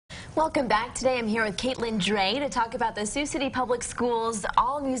Welcome back. Today I'm here with Caitlin Dre to talk about the Sioux City Public Schools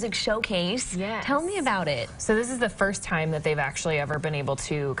All Music Showcase. Yes. Tell me about it. So this is the first time that they've actually ever been able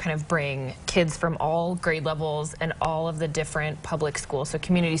to kind of bring kids from all grade levels and all of the different public schools, so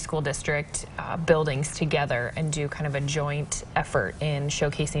community school district buildings together and do kind of a joint effort in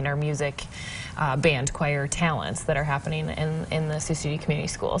showcasing our music, band, choir talents that are happening in the Sioux City community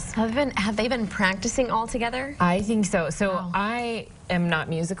schools. Have they been practicing all together? I think so. So wow. I am not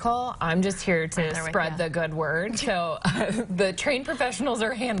musical. I'm just here to spread the good word. So the trained professionals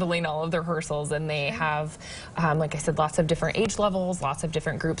are handling all of the rehearsals, and they have, like I said, lots of different age levels, lots of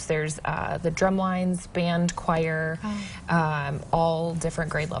different groups. There's the drum lines, band, choir, all different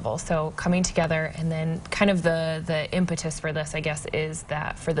grade levels. So coming together, and then kind of the impetus for this, I guess, is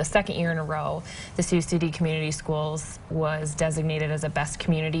that for the second year in a row, the Sioux City Community Schools was designated as a best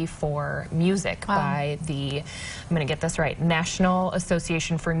community for music by the, I'm going to get this right, National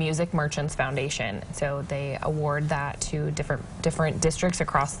Association for Music Merchants Foundation. So they award that to different districts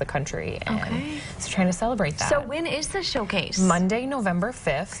across the country, and so trying to celebrate that. So when is the showcase? Monday, November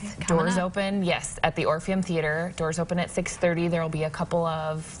 5th. Doors open, yes, at the Orpheum Theater. Doors open at 6:30. There will be a couple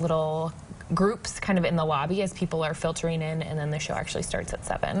of little groups kind of in the lobby as people are filtering in, and then the show actually starts at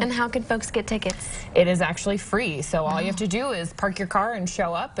 7. And how can folks get tickets? It is actually free, so all you have to do is park your car and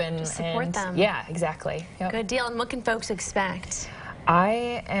show up and support them. Yeah, exactly. Yep. Good deal. And what can folks expect?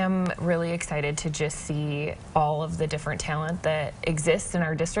 I am really excited to just see all of the different talent that exists in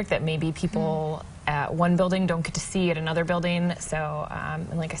our district that maybe people at one building don't get to see at another building. So,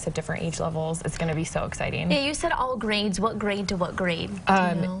 and like I said, different age levels. It's going to be so exciting. Yeah, you said all grades. What grade to what grade? Do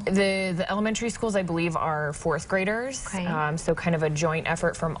you know? The elementary schools, I believe, are 4th graders. Okay. So kind of a joint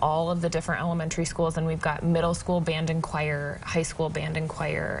effort from all of the different elementary schools. And we've got middle school band and choir, high school band and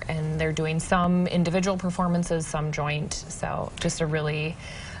choir, and they're doing some individual performances, some joint. So just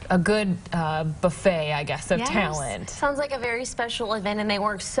a good buffet, I guess, of talent. Sounds like a very special event, and they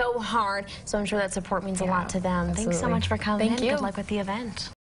work so hard, so I'm sure that support means a lot to them. Absolutely. Thanks so much for coming in. Thank you. Good luck with the event.